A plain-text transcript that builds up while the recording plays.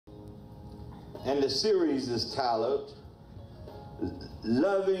And the series is titled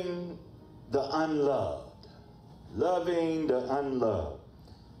Loving the Unloved. Loving the Unloved.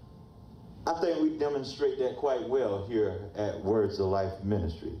 I think we demonstrate that quite well here at Words of Life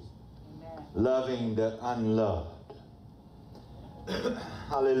Ministries. Amen. Loving the unloved.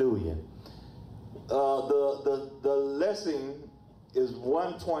 Hallelujah. The lesson is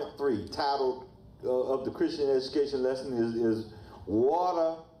 1.3, titled of the Christian education lesson is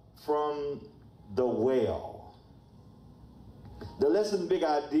Water from the Well. The lesson big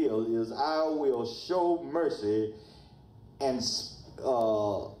ideal is I will show mercy and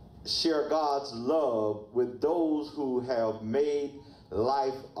share God's love with those who have made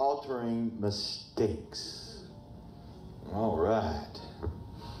life-altering mistakes. All right.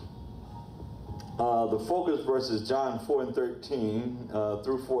 The focus verse is John 4:13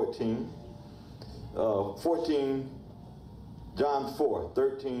 through 14. John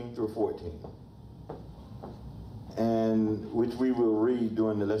 4:13 through 14. And which we will read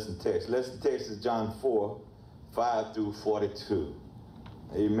during the lesson text. Lesson text is John 4:5 through 42.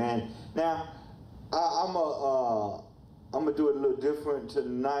 Amen. Now, I'm gonna do it a little different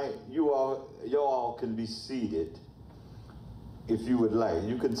tonight. Y'all can be seated if you would like.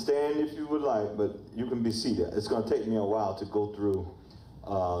 You can stand if you would like, but you can be seated. It's gonna take me a while to go through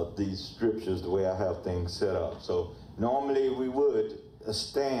these scriptures the way I have things set up. So normally we would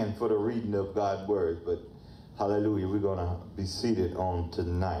stand for the reading of God's word, but hallelujah, we're gonna be seated on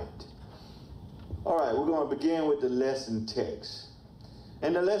tonight. All right, we're gonna begin with the lesson text.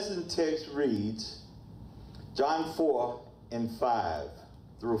 And the lesson text reads, John 4:5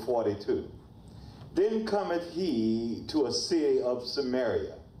 through 42. Then cometh he to a city of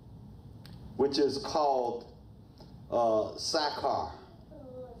Samaria, which is called Sychar,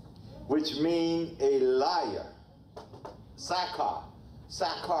 which means a liar. Sychar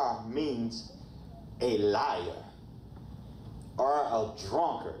means a liar, or a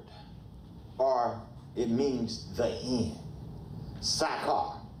drunkard, or it means the end.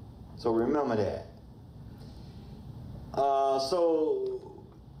 Sychar. So remember that. So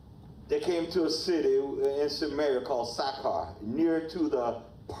they came to a city in Samaria called Sychar, near to the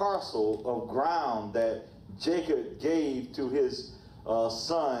parcel of ground that Jacob gave to his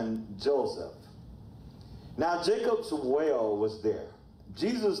son Joseph. Now Jacob's well was there.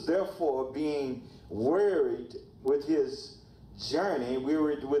 Jesus, therefore, being wearied with his journey,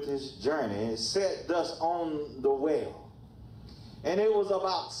 sat thus on the well. And it was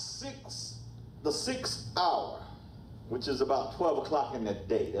about the sixth hour, which is about 12 o'clock in the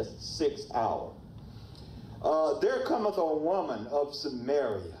day. That's the 6th hour. There cometh a woman of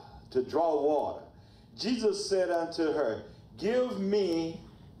Samaria to draw water. Jesus said unto her, Give me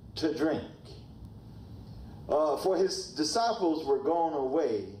to drink. For his disciples were gone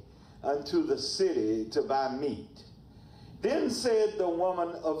away unto the city to buy meat. Then said the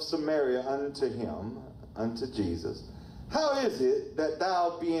woman of Samaria unto Jesus, How is it that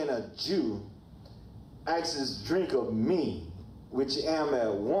thou, being a Jew, askest drink of me, which am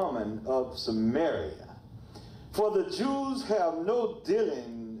a woman of Samaria? For the Jews have no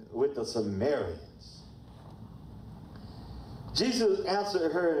dealing with the Samaritans. Jesus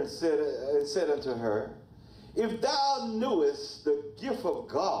answered her and said unto her, If thou knewest the gift of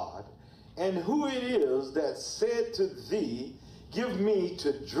God, and who it is that said to thee, Give me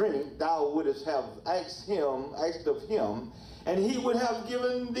to drink, thou wouldst have asked of him, and he would have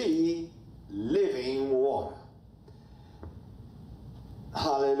given thee living water.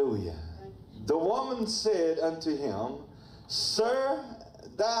 Hallelujah. The woman said unto him, Sir,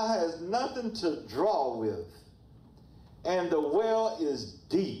 thou hast nothing to draw with, and the well is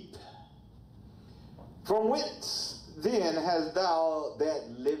deep. From whence then hast thou that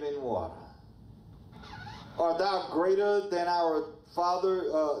living water? Art thou greater than our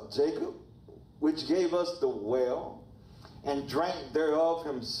father Jacob, which gave us the well, and drank thereof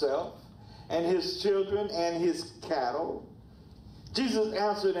himself, and his children, and his cattle? Jesus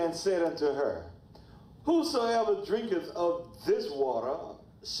answered and said unto her, Whosoever drinketh of this water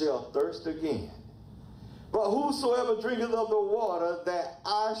shall thirst again. But whosoever drinketh of the water that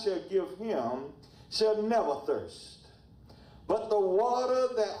I shall give him shall never thirst. But the water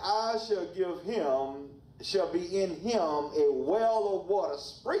that I shall give him shall be in him a well of water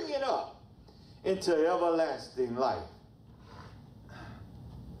springing up into everlasting life.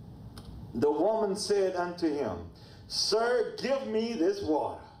 The woman said unto him, Sir, give me this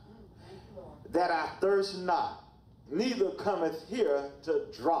water, that I thirst not, neither cometh here to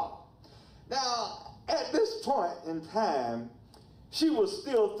draw. Now, at this point in time, she was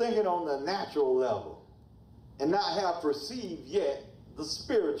still thinking on the natural level and not have perceived yet the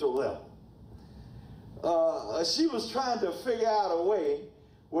spiritual level. she was trying to figure out a way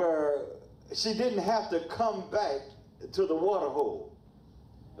where she didn't have to come back to the water hole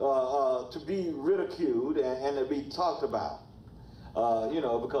to be ridiculed and to be talked about. You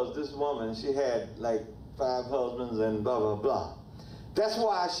know, because this woman, she had like 5 husbands and blah, blah, blah. That's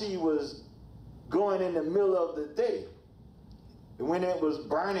why she was going in the middle of the day when it was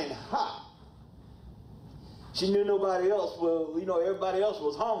burning hot. She knew nobody else, well, you know, everybody else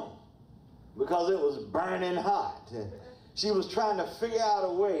was home because it was burning hot. She was trying to figure out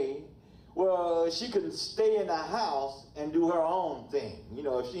a way where she could stay in the house and do her own thing. You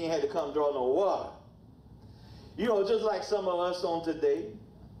know, if she ain't had to come draw no water. You know, just like some of us on today,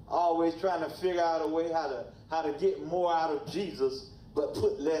 always trying to figure out a way how to get more out of Jesus, but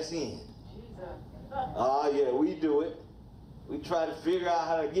put less in. Yeah, we do it. We try to figure out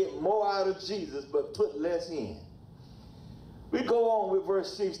how to get more out of Jesus, but put less in. We go on with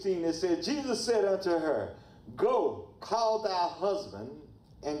verse 16. It says, Jesus said unto her, Go, call thy husband,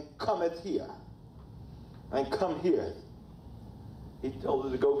 and cometh here. And come here. He told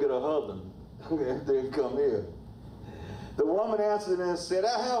her to go get her husband, and then come here. The woman answered and said,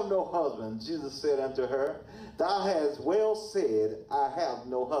 I have no husband. Jesus said unto her, Thou hast well said, I have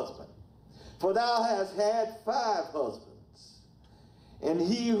no husband. For thou hast had 5 husbands, and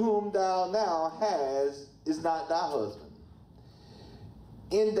he whom thou now hast is not thy husband.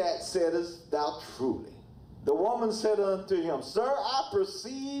 In that saidest thou truly. The woman said unto him, Sir, I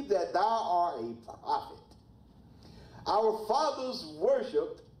perceive that thou art a prophet. Our fathers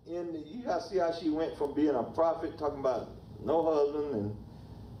worshipped you see how she went from being a prophet, talking about no husband, and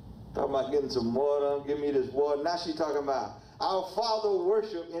talking about getting some water, give me this water. Now she's talking about, our father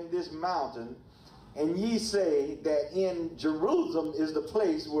worship in this mountain, and ye say that in Jerusalem is the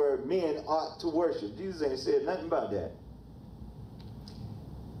place where men ought to worship. Jesus ain't said nothing about that.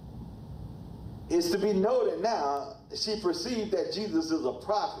 It's to be noted now, she perceived that Jesus is a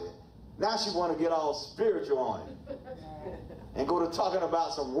prophet. Now she want to get all spiritual on him and go to talking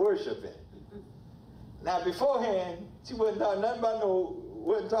about some worshiping. Now beforehand, she wasn't talking nothing about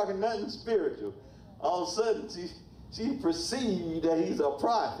wasn't talking nothing spiritual. All of a sudden, she perceived that he's a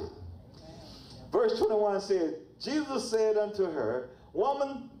prophet. Verse 21 said, Jesus said unto her,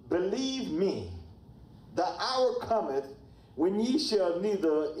 Woman, believe me, the hour cometh when ye shall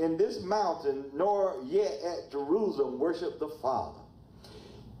neither in this mountain nor yet at Jerusalem worship the Father.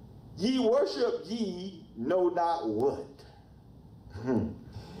 Ye worship ye know not what.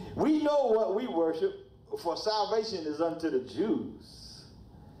 We know what we worship, for salvation is unto the Jews.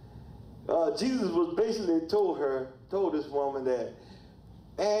 Jesus was basically told this woman that,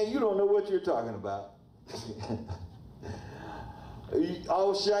 and you don't know what you're talking about. You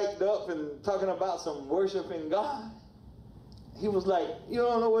all shaked up and talking about some worshiping God. He was like, you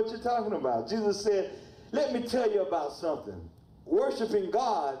don't know what you're talking about. Jesus said, let me tell you about something. Worshiping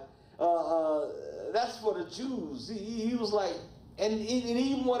God, that's for the Jews. He was like, and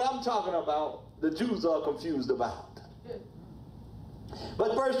even what I'm talking about, the Jews are confused about.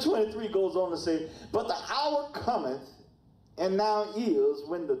 But verse 23 goes on to say, But the hour cometh, and now is,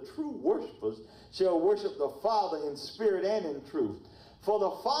 when the true worshipers shall worship the Father in spirit and in truth. For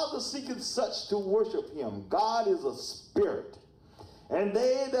the Father seeketh such to worship him. God is a spirit, and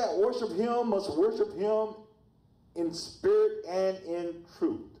they that worship him must worship him in spirit and in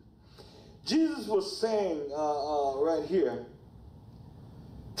truth. Jesus was saying right here,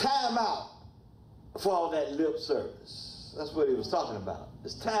 time out for all that lip service. That's what he was talking about.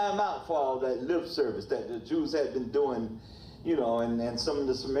 It's time out for all that lip service that the Jews had been doing, you know, and some of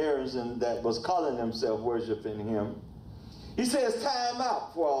the Samaritans that was calling themselves worshiping him. He says time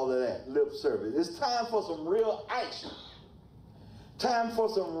out for all of that lip service. It's time for some real action. Time for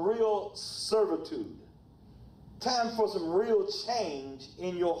some real servitude. Time for some real change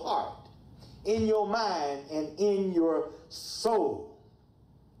in your heart, in your mind, and in your soul.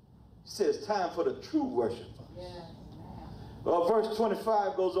 He says time for the true worshiper. Yeah. Verse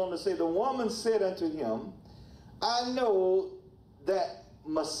 25 goes on to say, The woman said unto him, I know that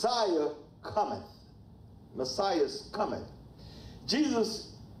Messiah cometh. Messiah's cometh.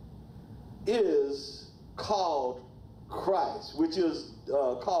 Jesus is called Christ, which is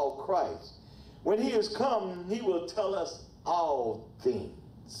called Christ. When he is come, he will tell us all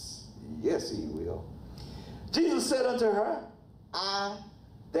things. Yes, he will. Jesus said unto her, I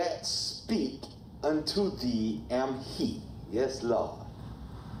that speak unto thee am he. Yes, Lord.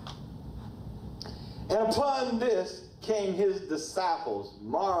 And upon this came his disciples,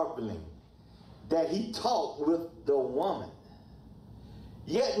 marveling that he talked with the woman.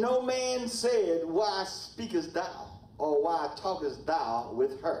 Yet no man said, Why speakest thou? Or why talkest thou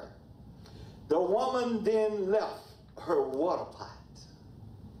with her? The woman then left her water pot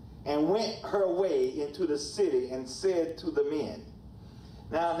and went her way into the city and said to the men.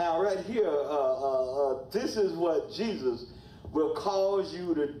 Now right here, this is what Jesus will cause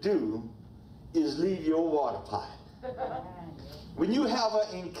you to do, is leave your water pot. When you have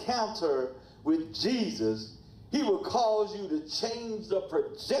an encounter with Jesus, he will cause you to change the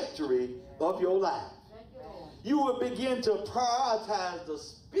trajectory of your life. You will begin to prioritize the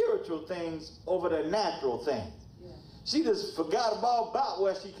spiritual things over the natural things. She just forgot about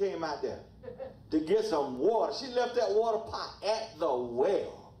where she came out there to get some water. She left that water pot at the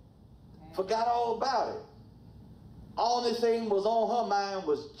well. Forgot all about it. Only thing was on her mind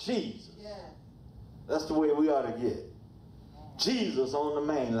was Jesus. That's the way we ought to get. Jesus on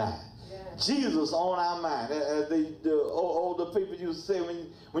the main line. Jesus on our mind. As the older people used to say,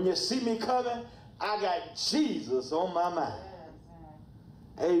 when you see me coming, I got Jesus on my mind.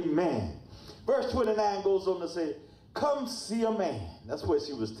 Amen. Verse 29 goes on to say, come see a man. That's what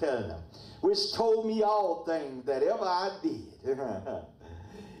she was telling them. Which told me all things that ever I did.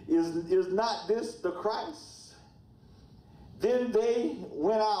 Is not this the Christ? Then they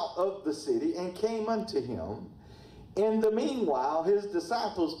went out of the city and came unto him. In the meanwhile, his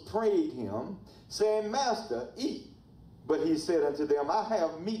disciples prayed him, saying, Master, eat. But he said unto them, I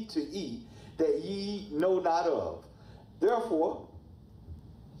have meat to eat that ye know not of. Therefore,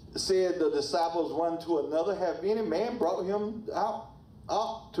 said the disciples one to another, have any man brought him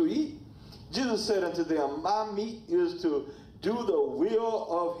out to eat? Jesus said unto them, my meat is to do the will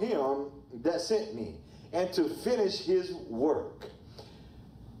of him that sent me, and to finish his work.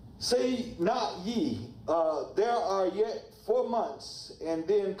 Say not ye, there are yet 4 months, and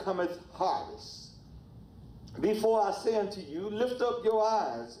then cometh harvest. Before I say unto you, lift up your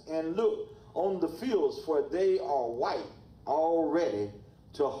eyes and look on the fields, for they are white already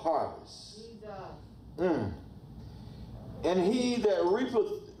to harvest. And he that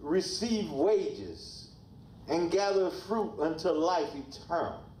reapeth receive wages, and gather fruit unto life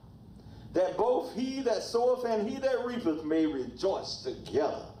eternal, that both he that soweth and he that reapeth may rejoice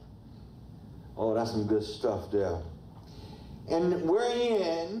together. Oh, that's some good stuff there. And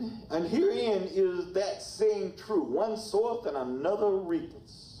herein is that saying true, one soweth and another reapeth.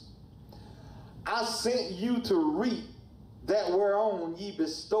 I sent you to reap that whereon ye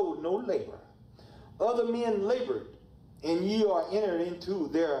bestowed no labor. Other men labored, and ye are entered into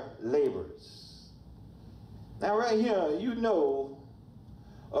their labors. Now right here, you know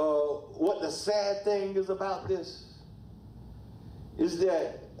what the sad thing is about this? Is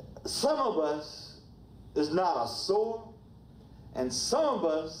that some of us is not a sower, and some of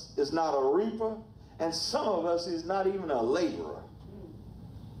us is not a reaper, and some of us is not even a laborer.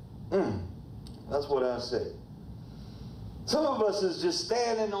 That's what I say. Some of us is just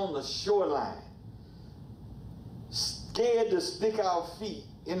standing on the shoreline, scared to stick our feet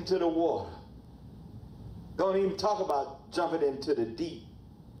into the water. Don't even talk about jumping into the deep.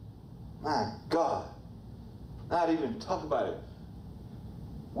 My God. Not even talk about it.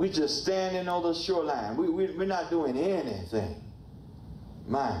 We just standing on the shoreline. We're not doing anything.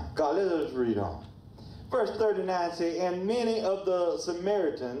 My God, let us read on. Verse 39 says, and many of the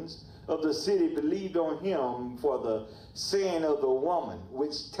Samaritans of the city believed on him for the saying of the woman,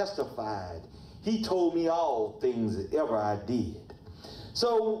 which testified, he told me all things that ever I did.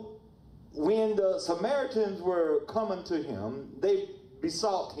 So when the Samaritans were coming to him, they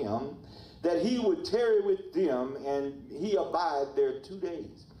besought him that he would tarry with them, and he abide there 2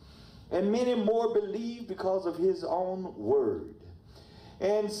 days. And many more believed because of his own word.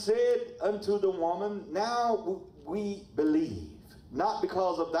 And said unto the woman, now we believe, not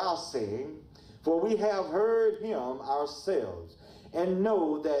because of thou saying, for we have heard him ourselves, and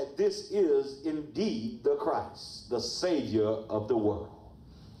know that this is indeed the Christ, the Savior of the world.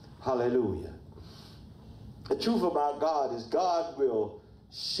 Hallelujah. The truth about God is God will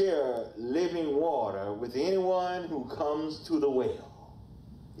share living water with anyone who comes to the well.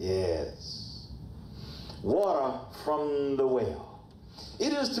 Yes. Water from the well.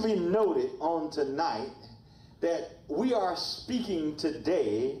 It is to be noted on tonight that we are speaking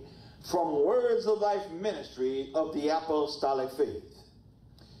today from Words of Life Ministry of the Apostolic Faith,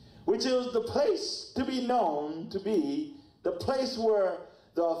 which is the place to be known to be the place where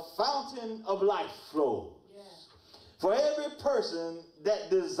the fountain of life flows. Yeah. For every person that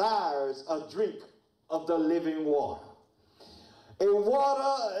desires a drink of the living water. A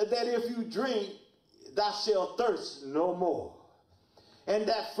water that if you drink, thou shalt thirst no more. And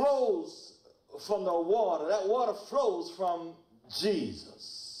that flows from the water. That water flows from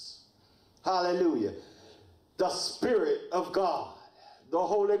Jesus. Hallelujah. The Spirit of God, the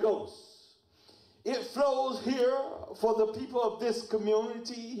Holy Ghost. It flows here for the people of this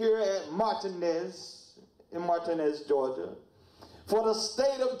community here at Martinez, in Martinez, Georgia, for the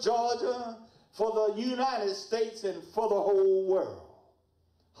state of Georgia, for the United States, and for the whole world.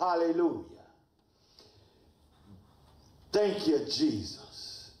 Hallelujah. Thank you,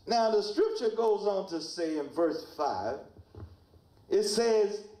 Jesus. Now the scripture goes on to say in verse 5, it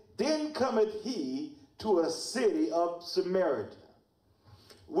says, then cometh he to a city of Samaria,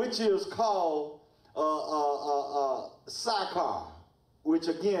 which is called Sychar, which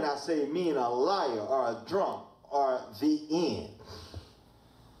again I say mean a liar or a drunk or the end.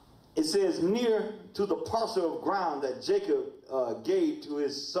 It says near to the parcel of ground that Jacob gave to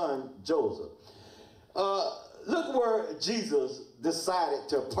his son Joseph. Look where Jesus decided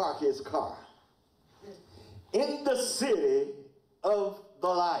to park his car. In the city of the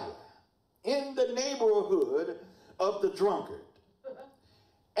liar. In the neighborhood of the drunkard.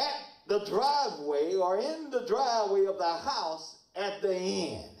 At the driveway or in the driveway of the house at the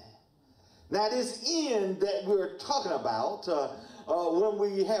inn. Now this inn that we're talking about, when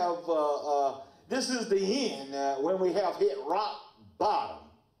we have, this is the inn when we have hit rock bottom.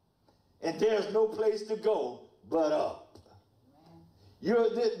 And there's no place to go but up.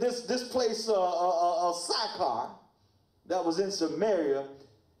 This place, Sychar, that was in Samaria,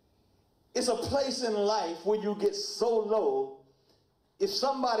 it's a place in life where you get so low, if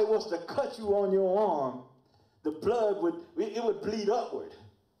somebody was to cut you on your arm, the blood would bleed upward.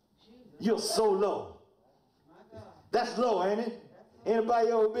 You're so low. That's low, ain't it? Anybody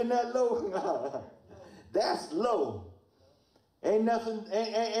ever been that low? That's low. Ain't nothing,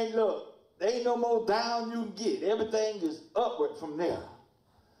 look, there ain't no more down you can get. Everything is upward from there.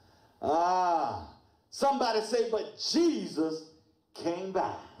 Somebody say, but Jesus came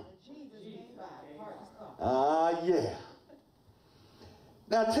by. Yeah.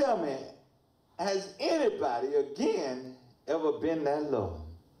 Now tell me, has anybody again ever been that low?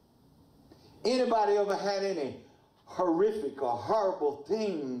 Anybody ever had any horrific or horrible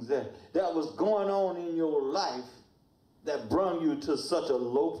things that was going on in your life that brought you to such a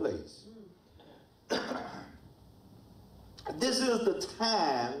low place? This is the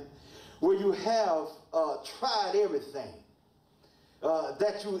time where you have tried everything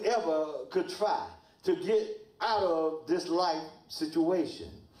that you ever could try to get out of this life situation,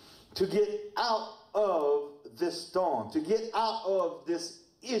 to get out of this storm, to get out of this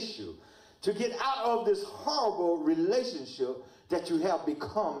issue, to get out of this horrible relationship that you have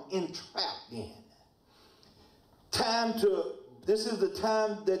become entrapped in. This is the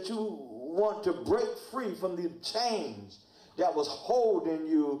time that you want to break free from the chains that was holding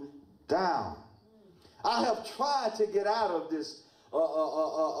you down. I have tried to get out of this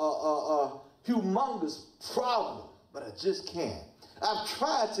humongous problem, but I just can't. I've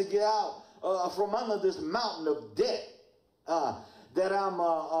tried to get out from under this mountain of debt that I'm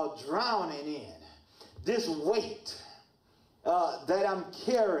drowning in. This weight that I'm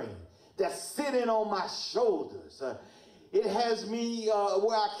carrying, that's sitting on my shoulders. It has me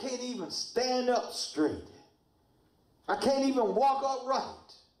where I can't even stand up straight. I can't even walk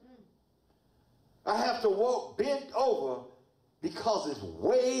upright. I have to walk bent over because it's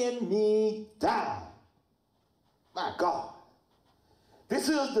weighing me down. My God. This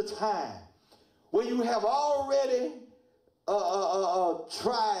is the time where you have already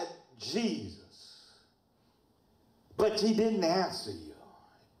tried Jesus, but he didn't answer you.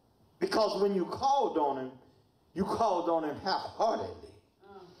 Because when you called on him half-heartedly.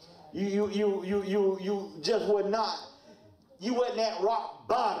 You just were not, you wasn't at rock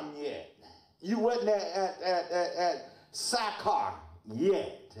bottom yet. You wasn't at Sychar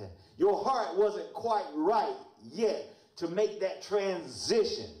yet. Your heart wasn't quite right yet to make that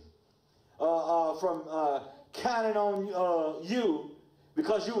transition from counting on you,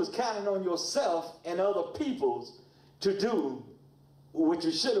 because you was counting on yourself and other people's to do what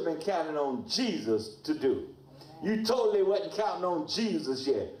you should have been counting on Jesus to do. You totally wasn't counting on Jesus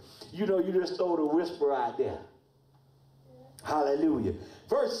yet. You know, you just throw the whisper out there. Hallelujah.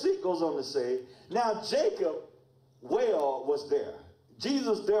 Verse 6 goes on to say, now Jacob well was there.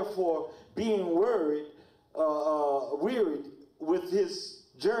 Jesus, therefore, being wearied with his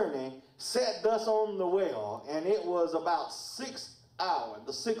journey, sat thus on the well, and it was about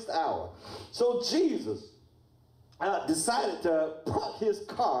the sixth hour. So Jesus decided to park his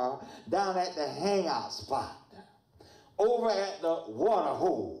car down at the hangout spot, over at the water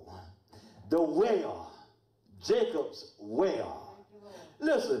hole, the well, Jacob's well.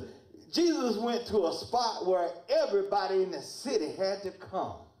 Listen, Jesus went to a spot where everybody in the city had to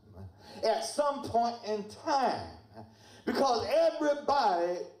come at some point in time, because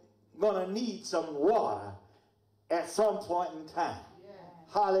everybody going to need some water at some point in time. Yeah.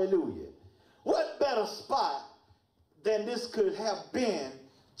 Hallelujah. What better spot than this could have been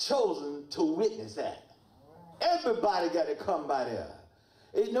chosen to witness at? Everybody got to come by there.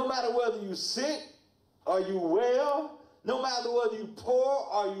 No matter whether you're sick or you well, no matter whether you poor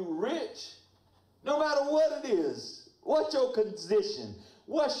or you rich, no matter what it is, what's your condition,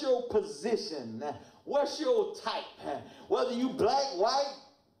 what's your position, what's your type, whether you black, white,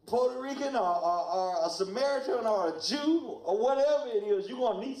 Puerto Rican, or a Samaritan, or a Jew, or whatever it is, you're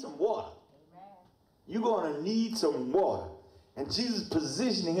going to need some water. Amen. You're going to need some water. And Jesus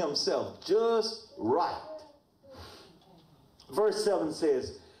positioned himself just right. Verse 7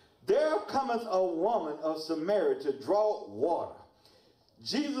 says, there cometh a woman of Samaria to draw water.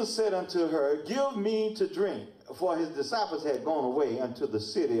 Jesus said unto her, give me to drink, for his disciples had gone away unto the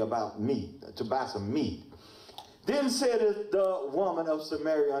city about meat, to buy some meat. Then said the woman of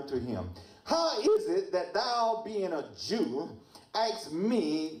Samaria unto him, how is it that thou, being a Jew, ask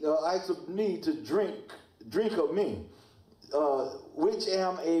me to drink of me, which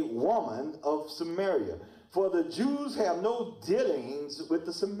am a woman of Samaria? For the Jews have no dealings with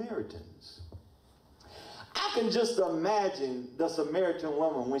the Samaritans. I can just imagine the Samaritan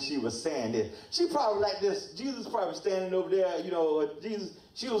woman when she was saying this. She probably like this. Jesus probably standing over there, you know, Jesus,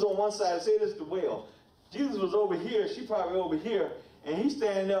 she was on one side, say this the well. Jesus was over here, she probably over here, and he's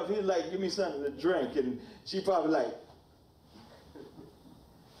standing up, he's like, give me something to drink. And she probably like,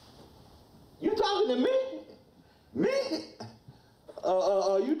 you talking to me? Me?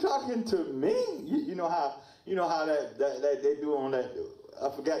 Are you talking to me? You know how that they do on that,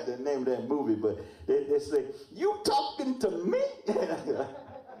 I forgot the name of that movie, but they say, you talking to me?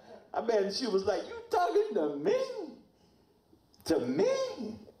 I bet she was like, you talking to me? To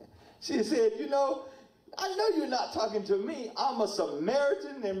me? She said, you know, I know you're not talking to me. I'm a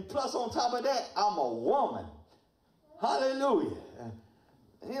Samaritan, and plus on top of that, I'm a woman. Hallelujah.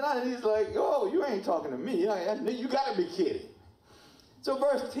 You know, and he's like, oh, you ain't talking to me. You got to be kidding. So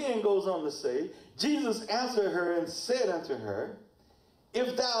verse 10 goes on to say, Jesus answered her and said unto her,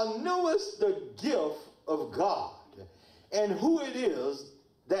 if thou knewest the gift of God, and who it is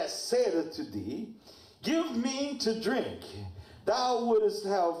that saith to thee, give me to drink, thou wouldest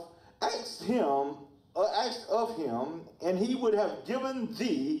have asked of him, and he would have given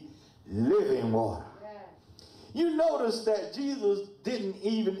thee living water. Yeah. You notice that Jesus didn't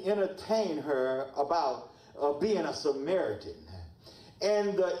even entertain her about being a Samaritan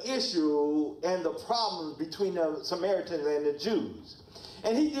and the issue and the problems between the Samaritans and the Jews.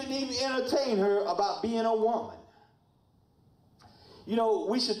 And he didn't even entertain her about being a woman. You know,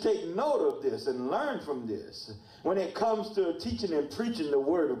 we should take note of this and learn from this when it comes to teaching and preaching the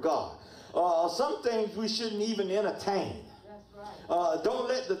Word of God. Some things we shouldn't even entertain. That's right. Don't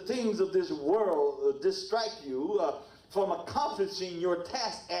let the things of this world distract you from accomplishing your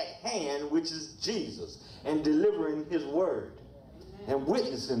task at hand, which is Jesus, and delivering his Word. Amen. And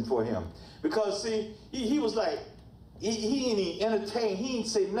witnessing for him. Because, see, he was like, he ain't even entertain, he ain't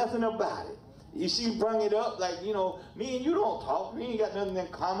say nothing about it. She brung it up like, you know, me and you don't talk. We ain't got nothing in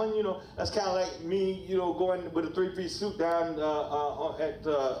common, you know. That's kind of like me, you know, going with a three-piece suit down at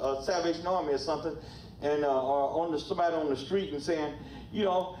Salvation Army or something, and or somebody on the street and saying, you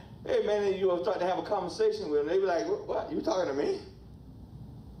know, hey man, you start to have a conversation with them. They be like, what? You talking to me?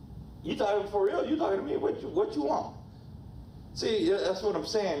 You talking for real? You talking to me? What you want? See, that's what I'm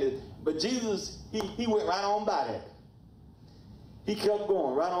saying. But Jesus, he went right on by that. He kept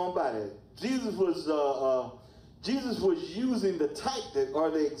going right on by that. Jesus was using the tactic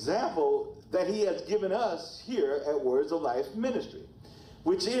or the example that he has given us here at Words of Life Ministry,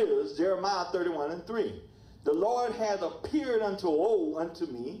 which is Jeremiah 31:3. The Lord hath appeared unto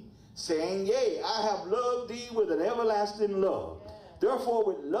me, saying, yea, I have loved thee with an everlasting love. Therefore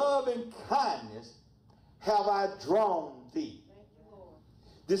with love and kindness have I drawn thee.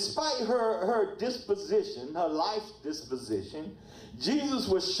 Despite her disposition, her life's disposition, Jesus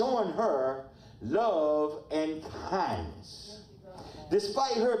was showing her love and kindness.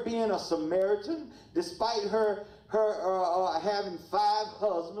 Despite her being a Samaritan, despite her having 5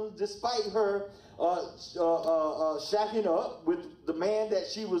 husbands, despite her shacking up with the man that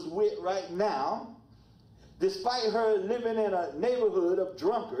she was with right now, despite her living in a neighborhood of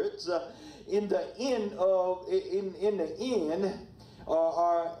drunkards, in the inn,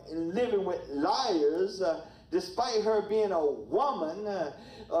 or living with liars, despite her being a woman,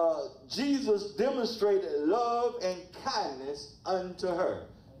 Jesus demonstrated love and kindness unto her.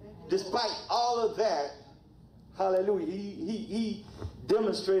 Despite all of that, hallelujah, he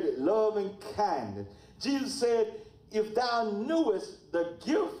demonstrated love and kindness. Jesus said, if thou knewest the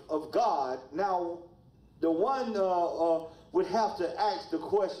gift of God, now the one would have to ask the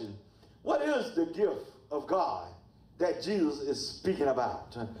question, what is the gift of God that Jesus is speaking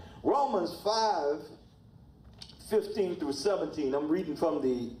about? Romans 5:15 through 17, I'm reading from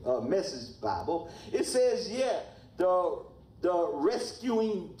the Message Bible. It says, yeah, the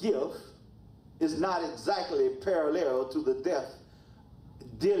rescuing gift is not exactly parallel to the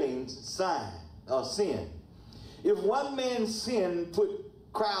death-dealing sin. If one man's sin put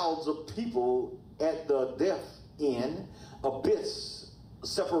crowds of people at the death end, abyss,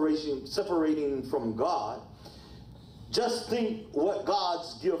 separating from God, just think what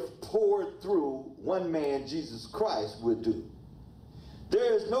God's gift poured through one man, Jesus Christ, would do.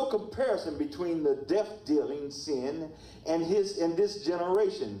 There is no comparison between the death-dealing sin and in this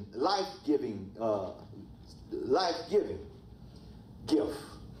generation, life-giving gift.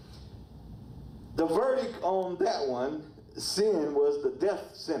 The verdict on that one, sin, was the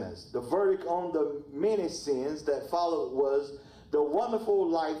death sentence. The verdict on the many sins that followed was the wonderful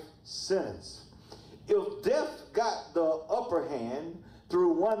life sentence. If death got the upper hand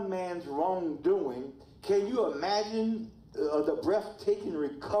through one man's wrongdoing, can you imagine the breathtaking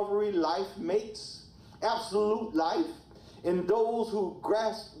recovery life makes? Absolute life in those who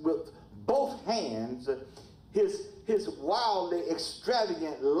grasp with both hands his wildly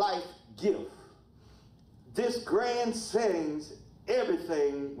extravagant life gift. This grand settings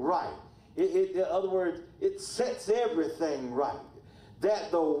everything right. In other words, it sets everything right.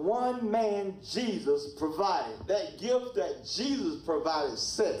 That the one man Jesus provided, that gift that Jesus provided,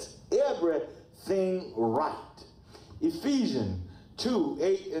 sets everything right. Ephesians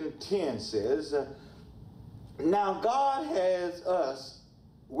 2:8 and 10 says, now God has us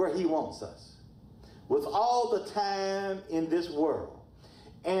where he wants us, with all the time in this world,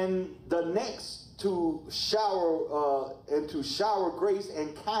 and the next to shower grace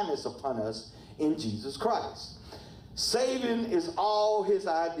and kindness upon us in Jesus Christ. Saving is all his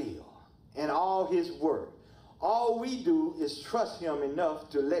ideal and all his work. All we do is trust him enough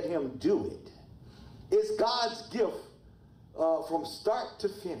to let him do it. It's God's gift from start to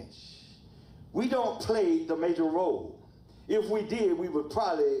finish. We don't play the major role. If we did, we would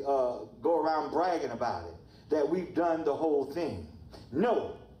probably go around bragging about it, that we've done the whole thing.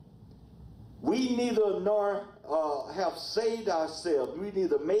 No. We neither nor have saved ourselves. We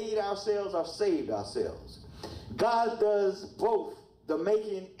neither made ourselves or saved ourselves. God does both the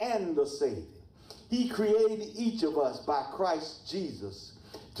making and the saving. He created each of us by Christ Jesus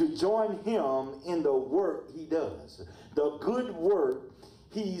to join him in the work he does. The good work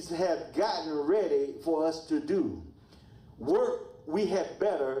he's have gotten ready for us to do. Work we had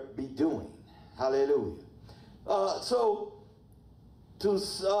better be doing. Hallelujah. So to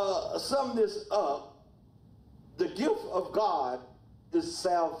sum this up, the gift of God is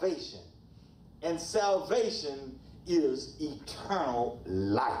salvation. And salvation is eternal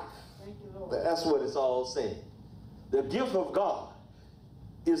life. Thank you, Lord. That's what it's all saying. The gift of God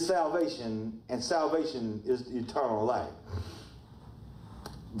is salvation, and salvation is eternal life.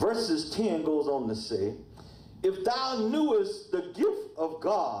 Verses 10 goes on to say, if thou knewest the gift of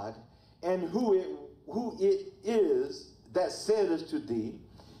God and who it is that saith to thee,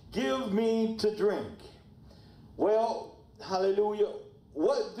 give me to drink. Well, hallelujah.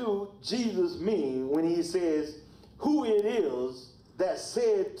 What do Jesus mean when he says, who it is that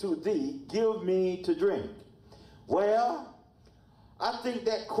said to thee, give me to drink? Well, I think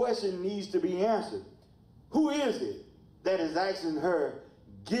that question needs to be answered. Who is it that is asking her,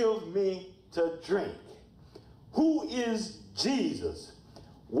 give me to drink? Who is Jesus?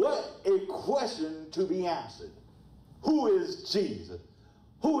 What a question to be answered. Who is Jesus?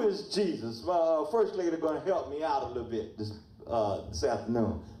 Who is Jesus? First lady going to help me out a little bit this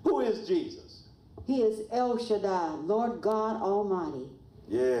afternoon. Who is Jesus? He is El Shaddai, Lord God Almighty.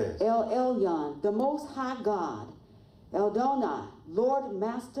 Yes. El Elyon, the Most High God. Eldonai, Lord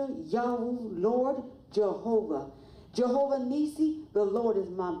Master, Yahweh, Lord Jehovah. Jehovah Nisi, the Lord is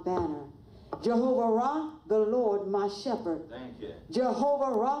my banner. Jehovah Ra, the Lord my shepherd. Thank you.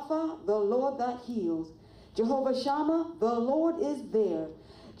 Jehovah Rapha, the Lord that heals. Jehovah Shammah, the Lord is there.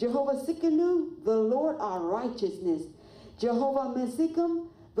 Jehovah Sikkenu, the Lord our righteousness. Jehovah Mesikim,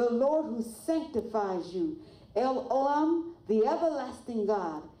 the Lord who sanctifies you. El Olam, the everlasting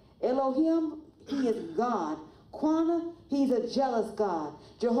God. Elohim, he is God. Quana, he's a jealous God.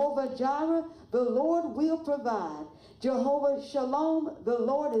 Jehovah Jireh, the Lord will provide. Jehovah Shalom, the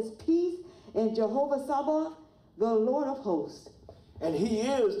Lord is peace. And Jehovah Sabaoth, the Lord of hosts. And he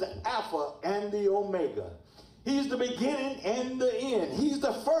is the Alpha and the Omega. He's the beginning and the end. He's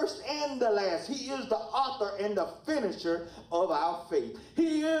the first and the last. He is the author and the finisher of our faith.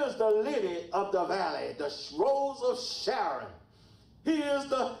 He is the lily of the valley, the rose of Sharon. He is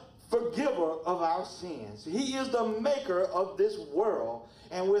the forgiver of our sins. He is the maker of this world,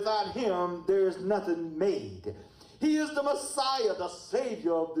 and without him there is nothing made. He is the Messiah, the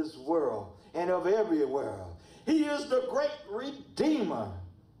Savior of this world and of every world. He is the great Redeemer.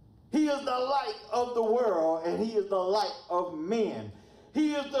 He is the light of the world, and he is the light of men.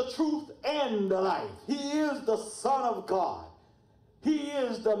 He is the truth and the life. He is the Son of God. He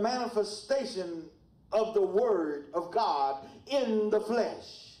is the manifestation of the Word of God in the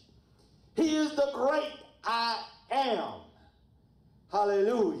flesh. He is the great I am.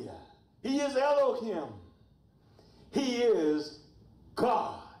 Hallelujah. He is Elohim. He is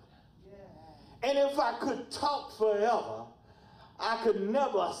God. And if I could talk forever, I could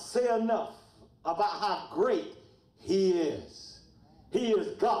never say enough about how great he is. He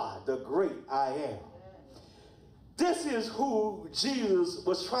is God, the great I am. This is who Jesus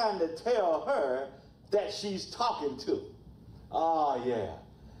was trying to tell her that she's talking to. Oh, yeah.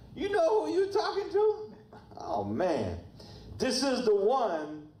 You know who you're talking to? Oh, man. This is the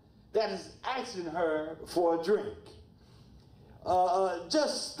one that is asking her for a drink.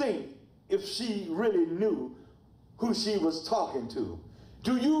 Just think if she really knew who she was talking to.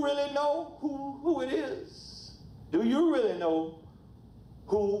 Do you really know who it is? Do you really know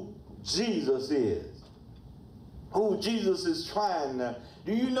who Jesus is? Who Jesus is trying to,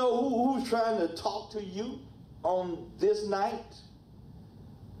 do you know who's trying to talk to you on this night?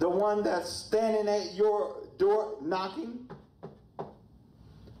 The one that's standing at your door knocking,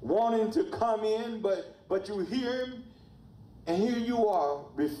 wanting to come in, but you hear him, and here you are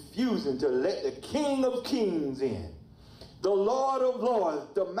refusing to let the King of Kings in, the Lord of Lords,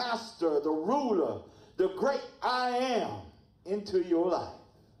 the Master, the Ruler, the great I am into your life.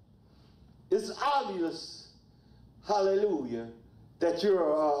 It's obvious, hallelujah, that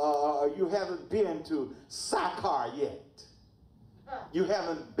you haven't been to Sychar yet. You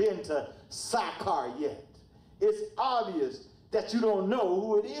haven't been to Sychar yet. It's obvious that you don't know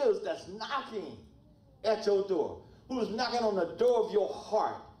who it is that's knocking at your door. Who's knocking on the door of your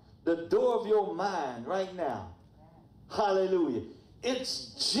heart, the door of your mind right now. Hallelujah.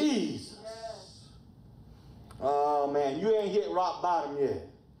 It's Jesus. Oh, man, you ain't hit rock bottom yet.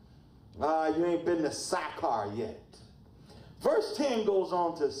 You ain't been to Sychar yet. Verse 10 goes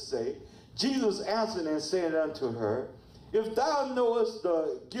on to say, Jesus answered and said unto her, if thou knowest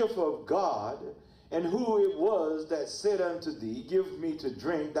the gift of God, and who it was that said unto thee, give me to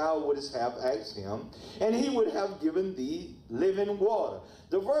drink, thou wouldst have asked him, and he would have given thee living water.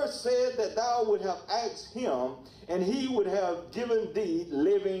 The verse said that thou would have asked him, and he would have given thee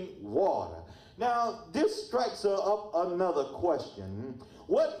living water. Now, this strikes up another question.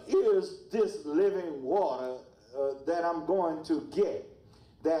 What is this living water that I'm going to get,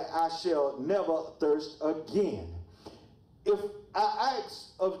 that I shall never thirst again? If I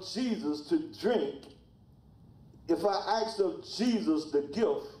ask of Jesus to drink, if I ask of Jesus the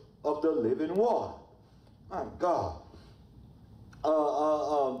gift of the living water, my God.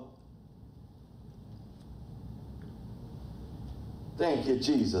 Thank you,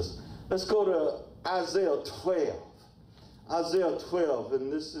 Jesus. Let's go to Isaiah 12. Isaiah 12,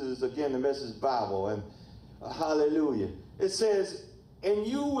 and this is again the Message Bible, and hallelujah. It says, and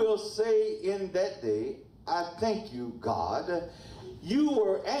you will say in that day, I thank you, God. You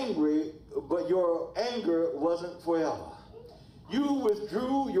were angry, but your anger wasn't forever. You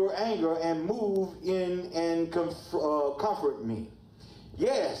withdrew your anger and moved in and comfort me.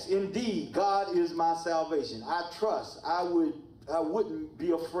 Yes, indeed, God is my salvation. I trust. I wouldn't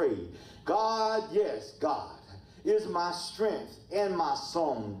be afraid. God, yes, God is my strength and my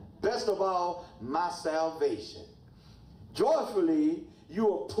song. Best of all, my salvation. Joyfully, you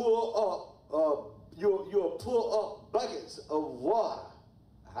will pull up. You'll pull up buckets of water.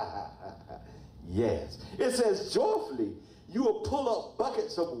 Yes. It says, joyfully, you will pull up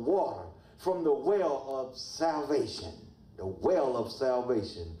buckets of water from the well of salvation. The well of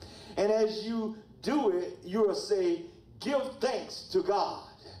salvation. And as you do it, you will say, give thanks to God.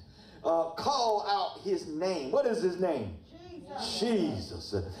 Call out his name. What is his name?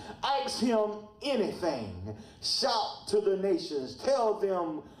 Jesus. Ask him anything. Shout to the nations. Tell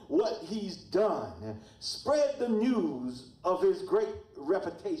them what he's done. Spread the news of his great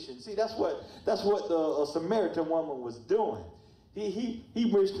reputation. See, that's what the Samaritan woman was doing.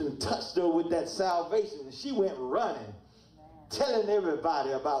 He reached and touched her with that salvation, and she went running, telling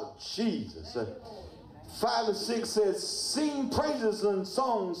everybody about Jesus. 5 and 6 says, sing praises and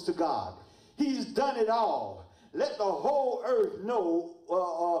songs to God. He's done it all. let the whole earth know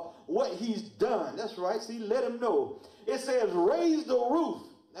what he's done. That's right. See, let him know. It says, raise the roof.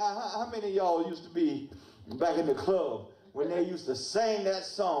 Now, how many of y'all used to be back in the club when they used to sing that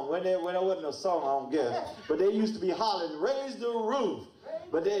song? When there wasn't a song, I don't guess. But they used to be hollering, raise the roof.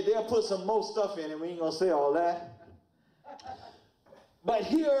 But they'll put some more stuff in it. We ain't going to say all that. But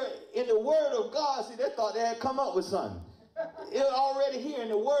here in the Word of God, see, they thought they had come up with something. It already here in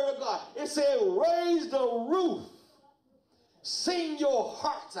the Word of God. It said, raise the roof. Sing your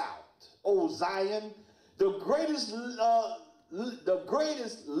hearts out, O Zion. The greatest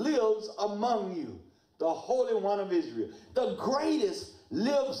lives among you, the Holy One of Israel. The greatest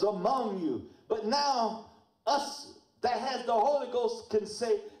lives among you. But now, us that has the Holy Ghost can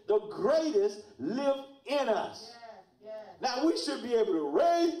say, the greatest live in us. Yeah, yeah. Now, we should be able to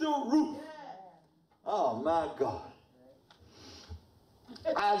raise the roof. Yeah. Oh, my God.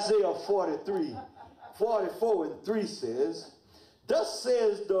 Isaiah 44:3 says, thus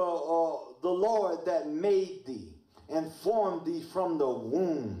says the Lord that made thee and formed thee from the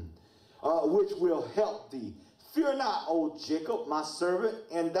womb, which will help thee. Fear not, O Jacob, my servant,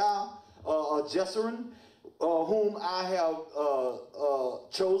 and thou, Jeshurun, whom I have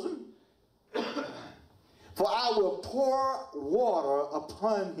chosen. For I will pour water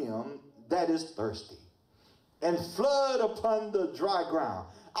upon him that is thirsty, and flood upon the dry ground.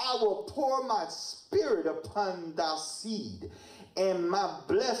 I will pour my spirit upon thy seed, and my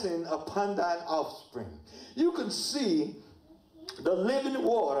blessing upon thine offspring. You can see the living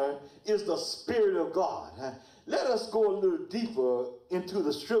water is the Spirit of God. Let us go a little deeper into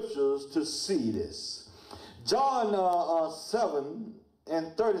the scriptures to see this. John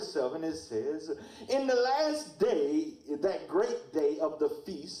 7:37, it says, in the last day, that great day of the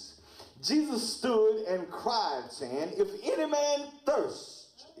feast, Jesus stood and cried, saying, if any man thirst,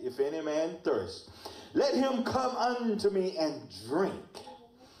 let him come unto me and drink.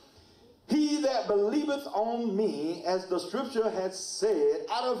 He that believeth on me, as the scripture has said,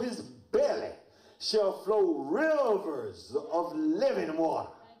 out of his belly shall flow rivers of living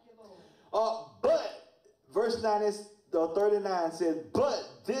water. But, verse 39 says, but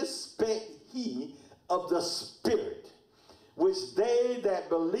this spake he of the Spirit, which they that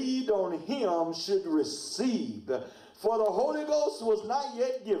believed on him should receive. For the Holy Ghost was not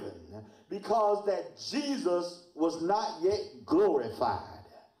yet given, because that Jesus was not yet glorified.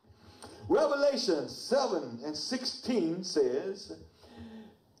 Revelation 7:16 says,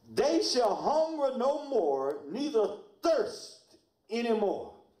 they shall hunger no more, neither thirst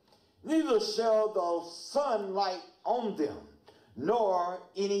anymore. Neither shall the sun light on them, nor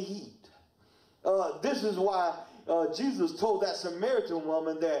any heat. This is why Jesus told that Samaritan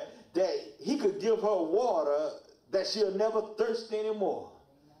woman that he could give her water that she'll never thirst anymore.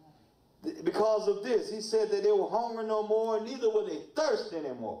 Because of this, he said that they will hunger no more, neither will they thirst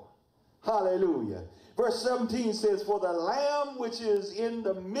anymore. Hallelujah. Verse 17 says, for the Lamb which is in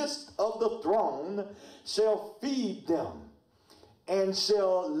the midst of the throne shall feed them, and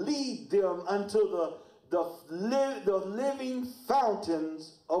shall lead them unto the living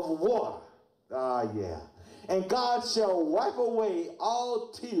fountains of water. Yeah. And God shall wipe away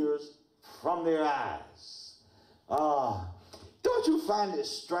all tears from their eyes. Don't you find it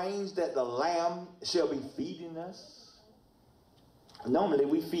strange that the Lamb shall be feeding us? Normally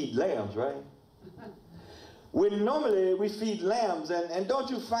we feed lambs, right? Normally we feed lambs, and don't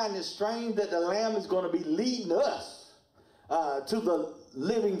you find it strange that the Lamb is going to be leading us to the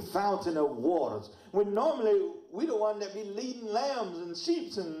living fountain of waters, when normally we the one that be leading lambs and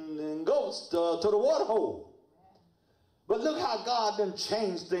sheep and goats to the water hole. But look how God done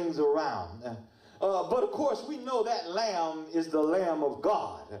changed things around. But of course we know that Lamb is the Lamb of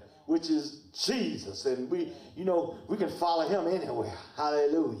God, which is Jesus, and we can follow him anywhere.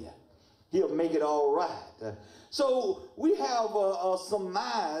 Hallelujah. He'll make it all right. So we have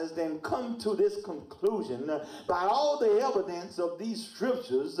surmised and come to this conclusion by all the evidence of these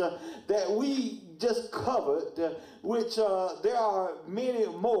scriptures that we just covered, which there are many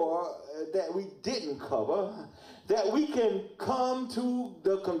more that we didn't cover, that we can come to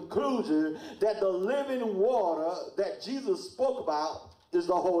the conclusion that the living water that Jesus spoke about is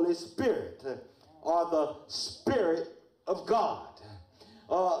the Holy Spirit, or the Spirit of God.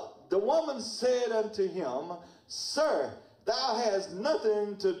 The woman said unto him, Sir, thou hast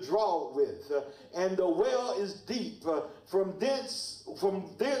nothing to draw with, and the well is deep. From thence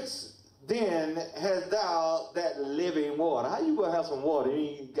then hast thou that living water. How you gonna have some water?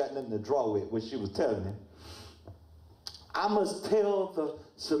 You ain't got nothing to draw with, what she was telling him. I must tell the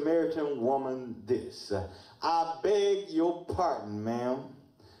Samaritan woman this. I beg your pardon, ma'am.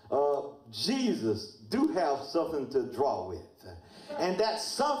 Jesus do have something to draw with. And that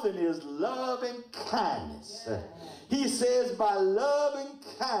something is love and kindness. He says, by love and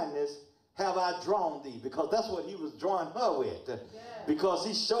kindness have I drawn thee. Because that's what he was drawing her with. Because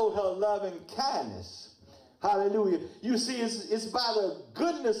he showed her love and kindness. Hallelujah. You see, it's by the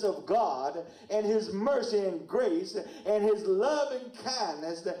goodness of God and his mercy and grace and his love and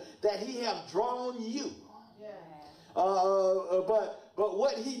kindness that he have drawn you. But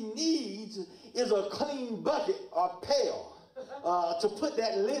what he needs is a clean bucket or pail to put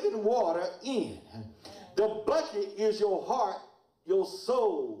that living water in. The bucket is your heart, your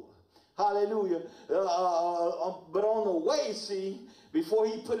soul. Hallelujah. But on the way, see, before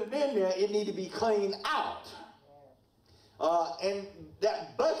he put it in there, it need to be cleaned out. And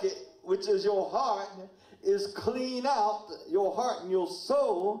that bucket, which is your heart, is clean out. Your heart and your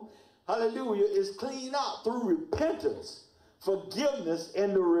soul, hallelujah, is cleaned out through repentance, forgiveness,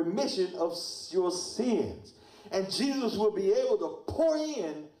 and the remission of your sins. And Jesus will be able to pour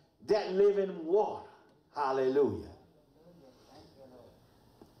in that living water. Hallelujah.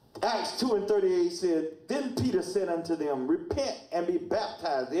 Acts 2:38 said, Then Peter said unto them, Repent and be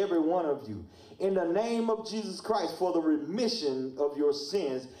baptized, every one of you, in the name of Jesus Christ for the remission of your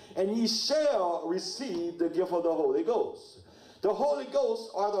sins, and ye shall receive the gift of the Holy Ghost. The Holy Ghost,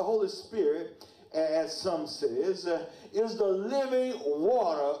 or the Holy Spirit, as some says, is the living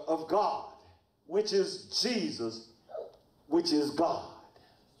water of God, which is Jesus, which is God.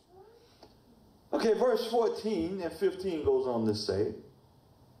 Okay, verse 14 and 15 goes on to say,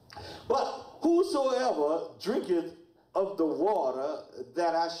 But whosoever drinketh of the water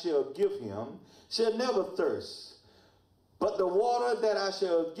that I shall give him shall never thirst. But the water that I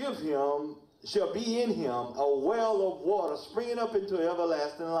shall give him shall be in him a well of water springing up into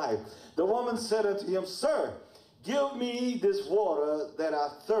everlasting life. The woman said unto him, Sir, give me this water that I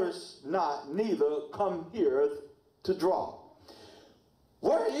thirst not, neither come here to draw.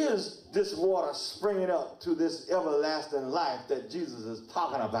 Where is this water springing up to this everlasting life that Jesus is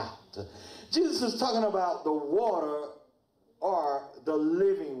talking about? Jesus is talking about the water, or the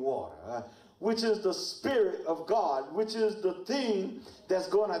living water, which is the Spirit of God, which is the thing that's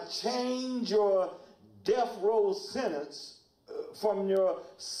going to change your death row sentence from your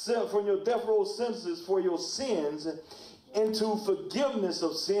death row sentences for your sins into forgiveness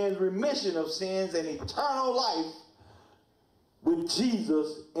of sins, remission of sins, and eternal life with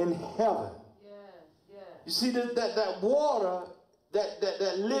Jesus in heaven. You see that water,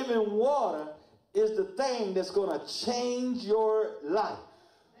 that living water is the thing that's going to change your life.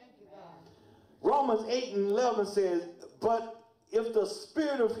 Romans 8:11 says, But if the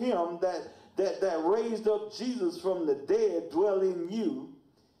spirit of him that raised up Jesus from the dead dwell in you,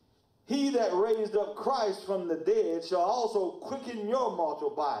 he that raised up Christ from the dead shall also quicken your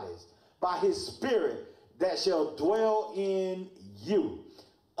mortal bodies by his spirit that shall dwell in you.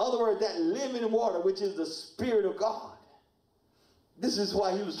 In other words, that living water, which is the Spirit of God. This is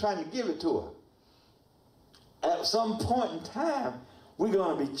why he was trying to give it to her. At some point in time, we're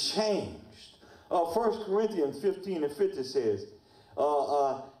going to be changed. 1 Corinthians 15:50 says,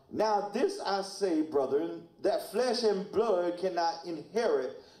 Now this I say, brethren, that flesh and blood cannot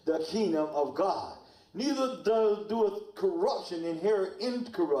inherit the kingdom of God. Neither doeth corruption inherit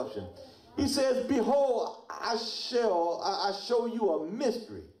incorruption. He says, Behold, I show you a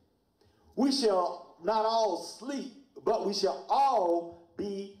mystery. We shall not all sleep, but we shall all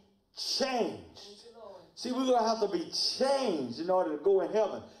be changed. See, we're going to have to be changed in order to go in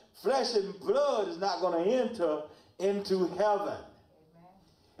heaven. Flesh and blood is not going to enter into heaven.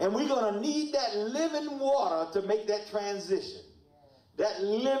 And we're going to need that living water to make that transition. That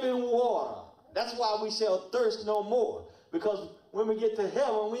living water. That's why we shall thirst no more. Because when we get to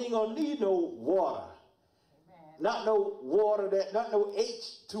heaven, we ain't going to need no water. Not no water, not no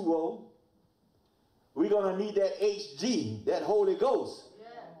H2O. We're going to need that HG, that Holy Ghost.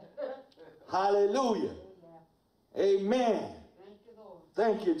 Hallelujah. Amen.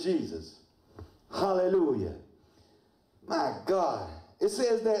 Thank you, Jesus. Hallelujah. My God. It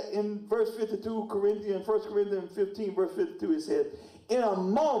says that in verse 52, 1 Corinthians 15, verse 52, it says, In a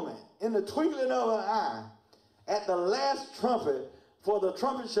moment, in the twinkling of an eye, at the last trumpet, for the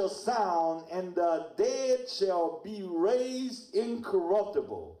trumpet shall sound, and the dead shall be raised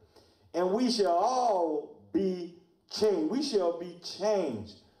incorruptible, and we shall all be changed. We shall be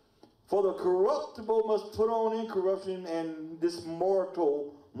changed. For the corruptible must put on incorruption, and this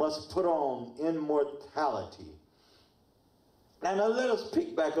mortal must put on immortality. Now let us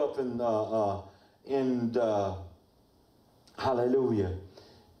pick back up in hallelujah,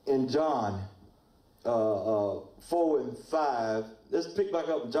 in John 4 and 5. let's pick back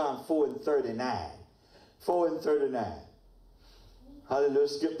up John 4 and 39. 4 and 39. Hallelujah.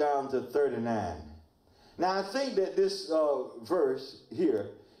 Skip down to 39. Now, I think that this verse here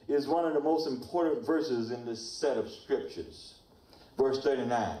is one of the most important verses in this set of scriptures. Verse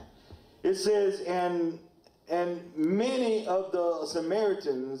 39. It says, and many of the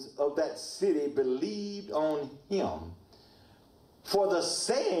Samaritans of that city believed on him for the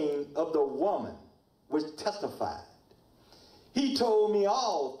saying of the woman which testified, he told me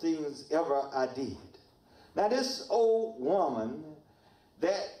all things ever I did. Now this old woman,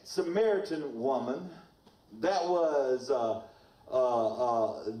 that Samaritan woman, that was a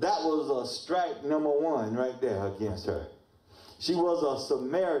strike number one right there against her. She was a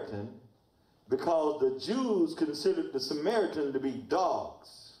Samaritan because the Jews considered the Samaritan to be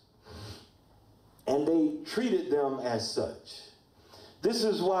dogs, and they treated them as such. This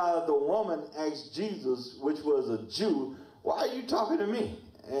is why the woman asked Jesus, which was a Jew, why are you talking to me?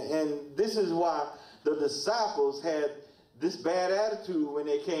 And this is why the disciples had this bad attitude when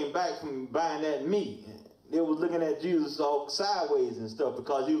they came back from buying that meat. They was looking at Jesus all sideways and stuff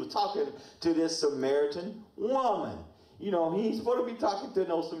because he was talking to this Samaritan woman. You know, he ain't supposed to be talking to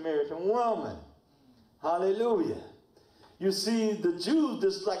no Samaritan woman. Hallelujah. You see, the Jews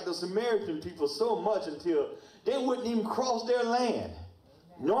disliked the Samaritan people so much until they wouldn't even cross their land.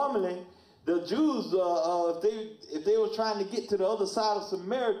 Normally, the Jews, if they were trying to get to the other side of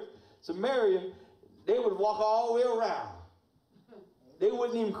Samaria, they would walk all the way around. They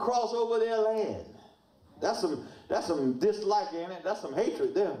wouldn't even cross over their land. That's some dislike in it. That's some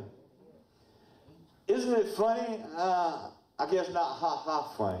hatred there. Isn't it funny? I guess not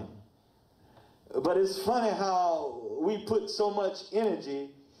ha-ha funny. But it's funny how we put so much energy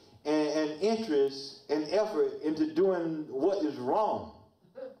and interest and effort into doing what is wrong.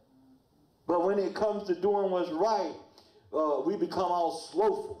 But when it comes to doing what's right, we become all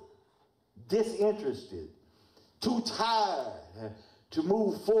slowful, disinterested, too tired to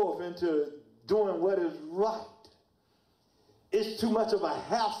move forth into doing what is right. It's too much of a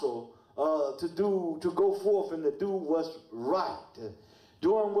hassle to go forth and to do what's right.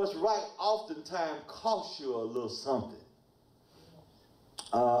 Doing what's right oftentimes costs you a little something.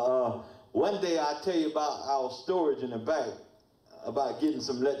 One day I tell you about our storage in the back, about getting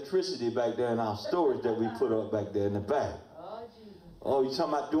some electricity back there in our storage that we put up back there in the back. Oh, you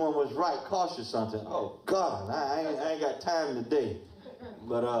talking about doing what's right costs you something? Oh, God, I ain't got time today.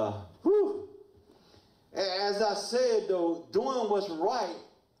 But, whew. As I said, though, doing what's right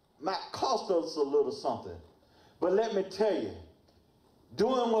might cost us a little something. But let me tell you,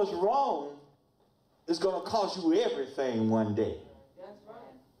 doing what's wrong is going to cost you everything one day. That's right.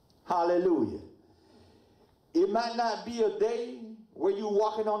 Hallelujah. It might not be a day where you're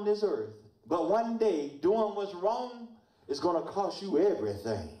walking on this earth, but one day doing what's wrong is going to cost you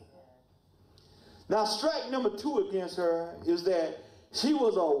everything. Now, strike number 2 against her is that she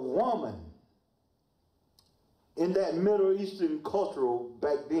was a woman in that Middle Eastern cultural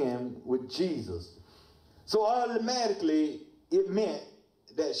back then with Jesus. So automatically, it meant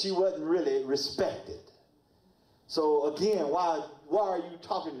that she wasn't really respected. So again, why are you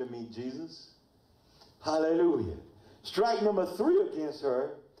talking to me, Jesus? Hallelujah. Strike number 3 against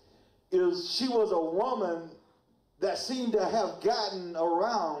her is she was a woman that seemed to have gotten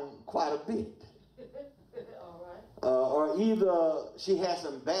around quite a bit. All right. Or either she had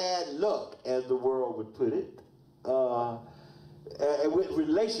some bad luck, as the world would put it, with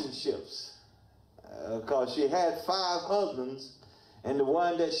relationships. Because she had 5 husbands, and the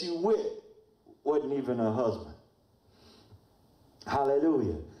one that she with wasn't even her husband.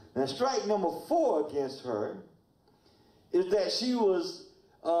 Hallelujah. Now, strike number 4 against her is that she was,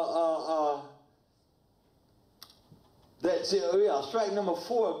 strike number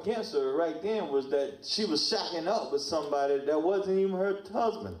 4 against her right then was that she was shacking up with somebody that wasn't even her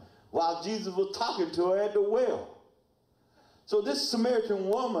husband while Jesus was talking to her at the well. So this Samaritan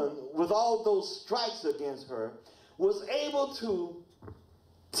woman, with all those strikes against her, was able to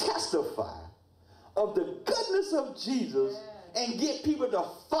testify of the goodness of Jesus and get people to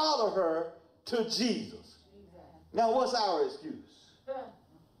follow her to Jesus. Now, what's our excuse?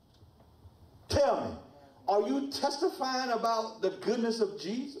 Tell me, are you testifying about the goodness of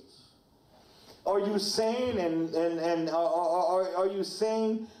Jesus? Are you saying are you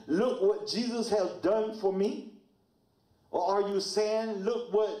saying, look what Jesus has done for me? Or are you saying,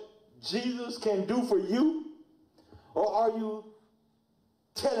 look what Jesus can do for you? Or are you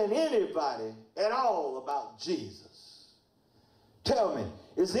telling anybody at all about Jesus? Tell me,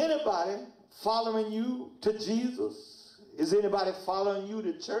 is anybody following you to Jesus? Is anybody following you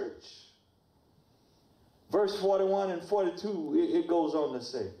to church? Verse 41 and 42, it goes on to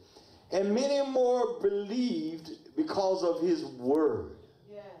say, and many more believed because of his word.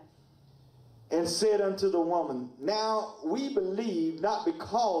 Yes. And said unto the woman, now we believe not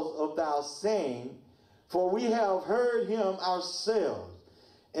because of thy saying, for we have heard him ourselves,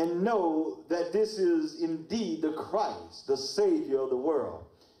 and know that this is indeed the Christ, the Savior of the world.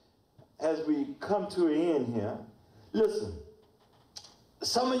 As we come to an end here, listen,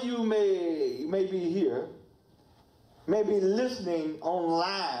 some of you may be here, may be listening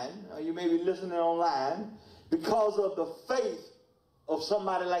online, or you may be listening online because of the faith of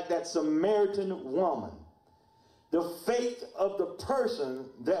somebody like that Samaritan woman, the faith of the person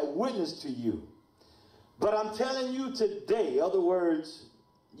that witnessed to you. But I'm telling you today, in other words,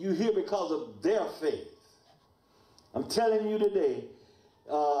 you hear because of their faith. I'm telling you today,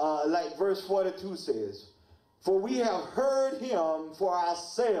 like verse 42 says, for we have heard him for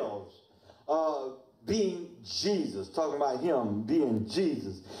ourselves, being Jesus, talking about him being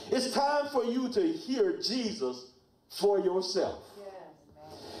Jesus. It's time for you to hear Jesus for yourself.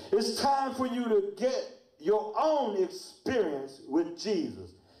 It's time for you to get your own experience with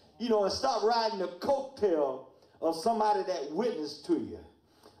Jesus. You know, and stop riding the coattail of somebody that witnessed to you,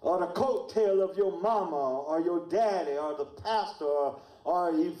 or the coattail of your mama or your daddy or the pastor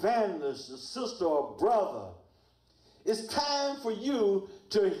or evangelist, a sister or brother. It's time for you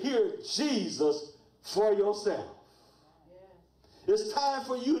to hear Jesus for yourself. It's time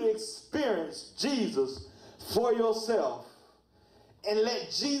for you to experience Jesus for yourself and let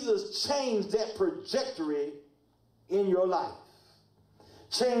Jesus change that trajectory in your life.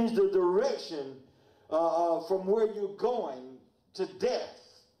 Change the direction from where you're going to death.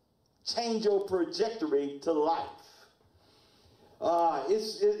 Change your trajectory to life.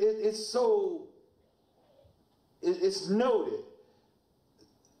 It's noted.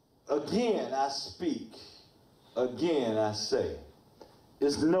 Again, I speak. Again, I say.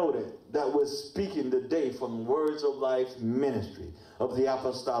 It's noted that we're speaking today from Words of Life Ministry of the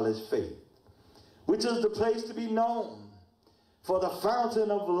Apostolic Faith, which is the place to be known for the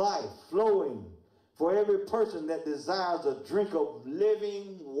fountain of life flowing for every person that desires a drink of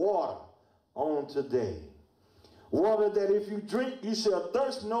living water on today. Water that if you drink, you shall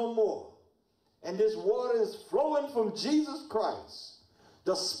thirst no more. And this water is flowing from Jesus Christ,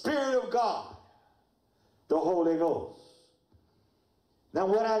 the Spirit of God, the Holy Ghost. Now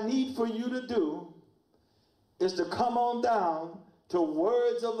what I need for you to do is to come on down to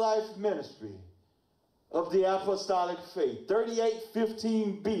Words of Life Ministry of the Apostolic Faith,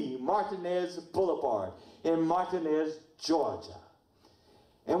 3815B Martinez Boulevard in Martinez, Georgia.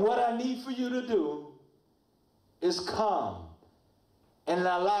 And what I need for you to do is come and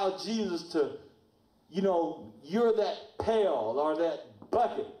allow Jesus to, you know, you're that pail or that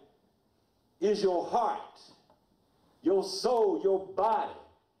bucket is your heart, your soul, your body.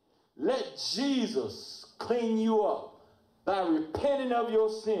 Let Jesus clean you up by repenting of your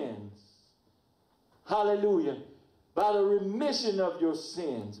sins. Hallelujah. By the remission of your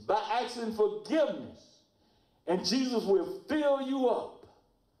sins, by asking forgiveness. And Jesus will fill you up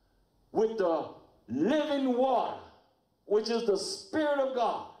with the living water, which is the Spirit of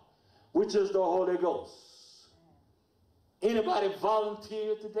God, which is the Holy Ghost. Anybody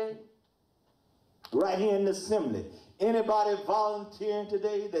volunteer today? Right here in the assembly. Anybody volunteering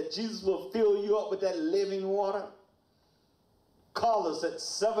today that Jesus will fill you up with that living water? Call us at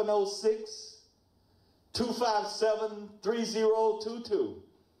 706-257-3022.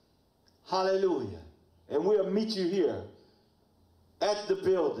 Hallelujah. And we'll meet you here at the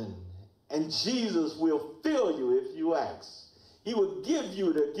building. And Jesus will fill you if you ask. He will give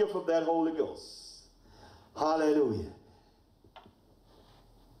you the gift of that Holy Ghost. Hallelujah.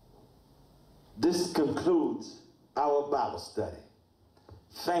 This concludes our Bible study.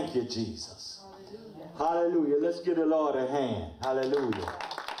 Thank you, Jesus. Hallelujah. Hallelujah. Let's give the Lord a hand. Hallelujah.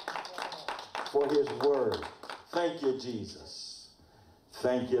 For his word. Thank you, Jesus.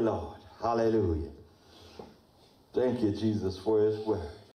 Thank you, Lord. Hallelujah. Thank you, Jesus, for his word.